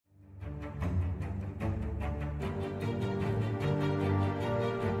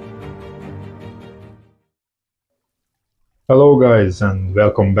Hello guys and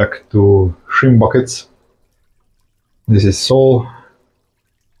welcome back to Shrimp Buckets. This is Sol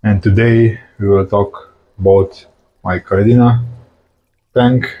and today we will talk about my Caridina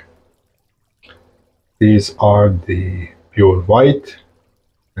tank. These are the pure white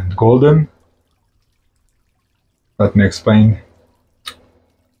and golden. Let me explain.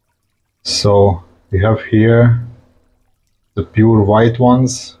 So we have here the pure white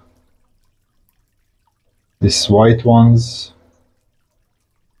ones. These white ones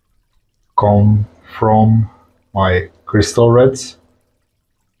come from my crystal reds,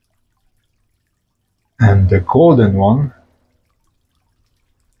 and the golden one,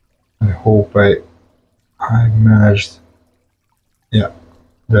 I hope I managed. Yeah,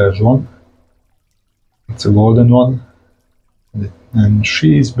 there's one. It's a golden one, and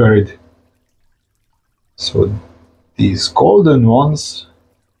she is buried. So these golden ones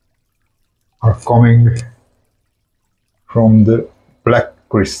are coming from the black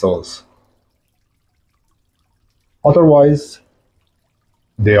crystals. Otherwise,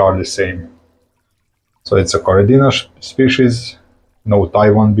 they are the same. So it's a Caridina species, no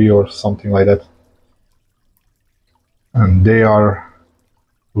Taiwan bee or something like that. And they are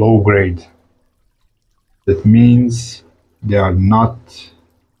low grade. That means they are not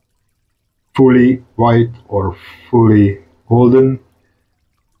fully white or fully golden.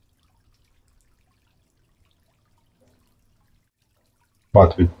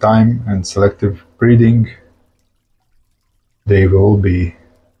 But with time and selective breeding, they will be.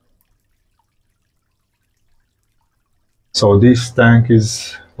 So this tank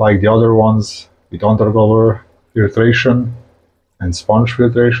is like the other ones with undercover filtration and sponge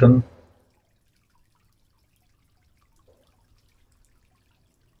filtration.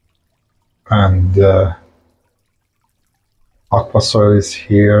 And aqua soil is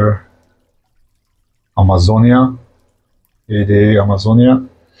here, Amazonia, ADA Amazonia.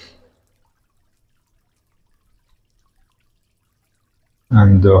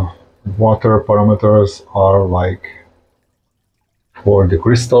 And the water parameters are like for the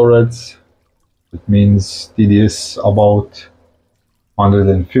crystal reds, it means TDS about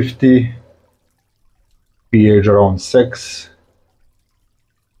 150, pH around 6,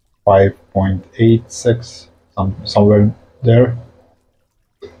 5.86, somewhere there.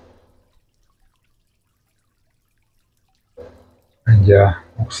 And yeah,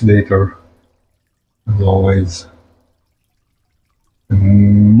 oxidator as always.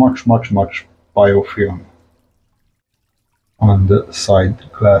 Much biofilm on the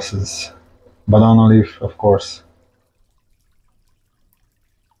side glasses. Banana leaf, of course.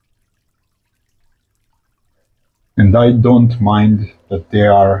 And I don't mind that they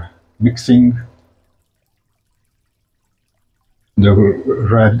are mixing the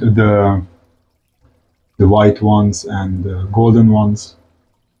red, the white ones and the golden ones.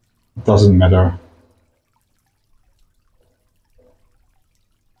 It doesn't matter.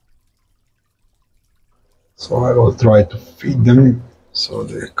 So I will try to feed them so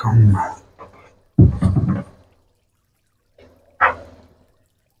they come.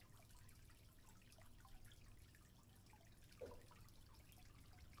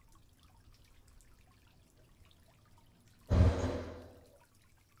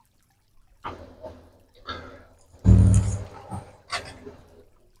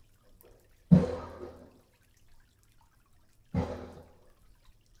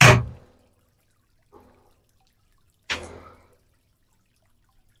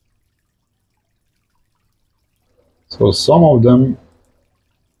 So some of them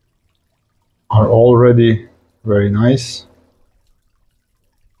are already very nice,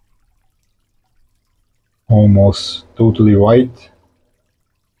 almost totally white,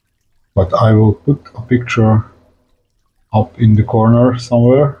 but I will put a picture up in the corner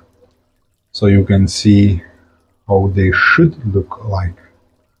somewhere so you can see how they should look like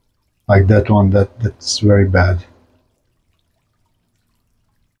that one. That's very bad.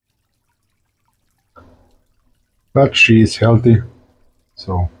 But she is healthy,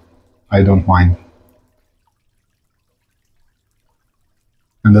 so I don't mind.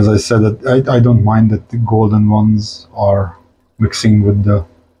 And as I said, that I don't mind that the golden ones are mixing with the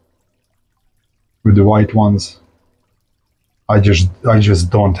white ones. I just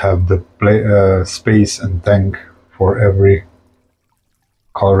don't have the space and tank for every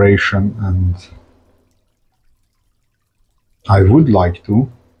coloration, and I would like to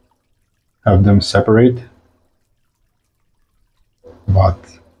have them separate.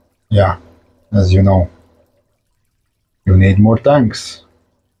 But yeah, as you know, you need more tanks,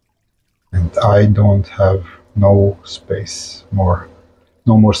 and I don't have no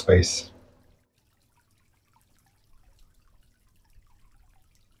more space.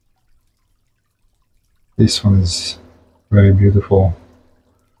 This one is very beautiful.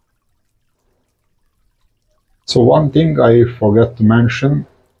 So one thing I forgot to mention,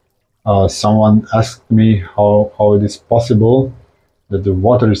 someone asked me how it is possible that the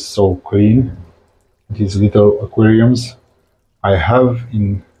water is so clean. These little aquariums I have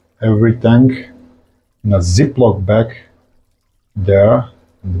in every tank, in a Ziploc bag there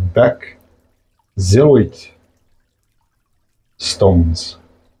in the back, zeolite stones.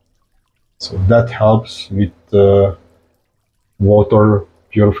 So that helps with water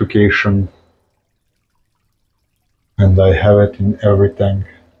purification, and I have it in every tank,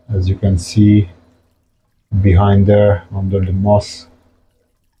 as you can see behind there under the moss,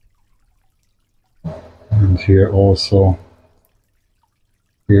 and here also.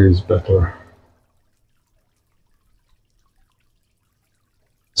 Here is better.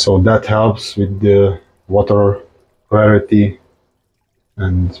 So that helps with the water clarity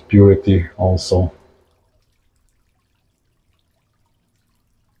and purity also.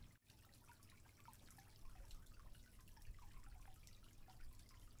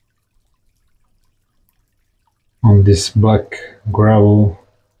 On this black gravel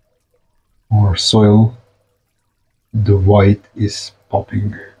or soil, the white is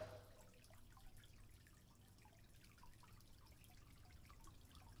popping.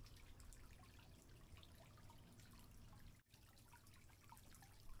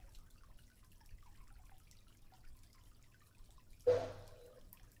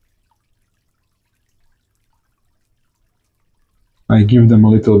 I give them a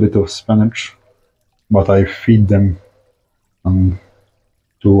little bit of spinach, but I feed them 2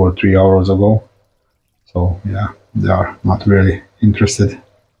 or 3 hours ago. So yeah, they are not really interested.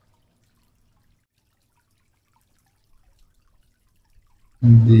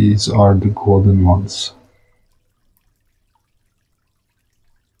 These are the golden ones.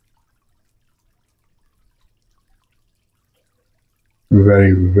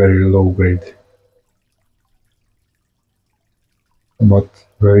 Very, very low grade, but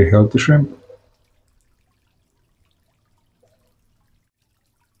very healthy shrimp.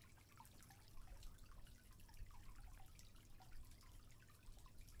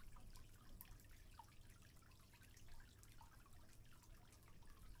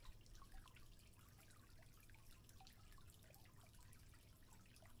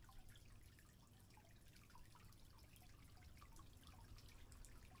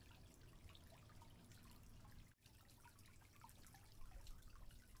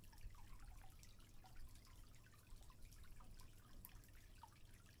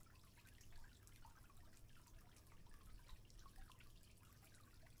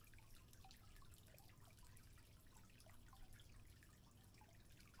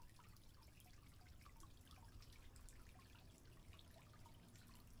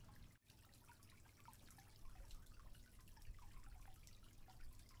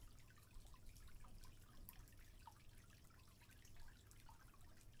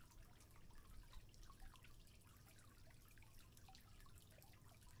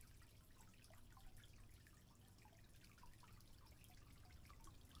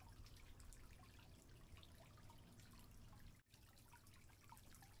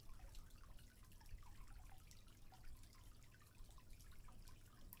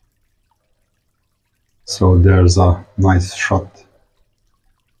 So there's a nice shot.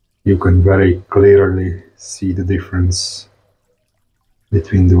 You can very clearly see the difference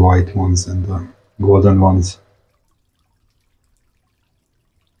between the white ones and the golden ones.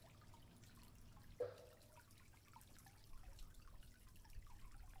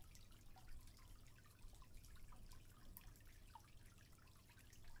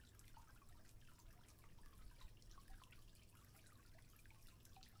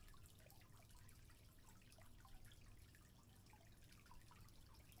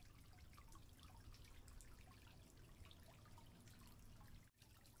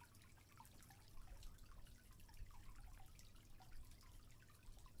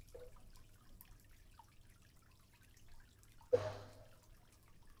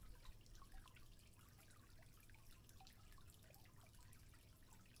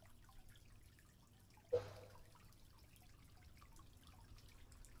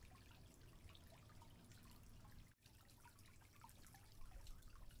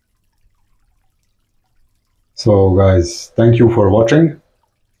 So guys, thank you for watching,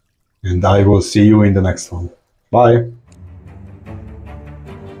 and I will see you in the next one. Bye!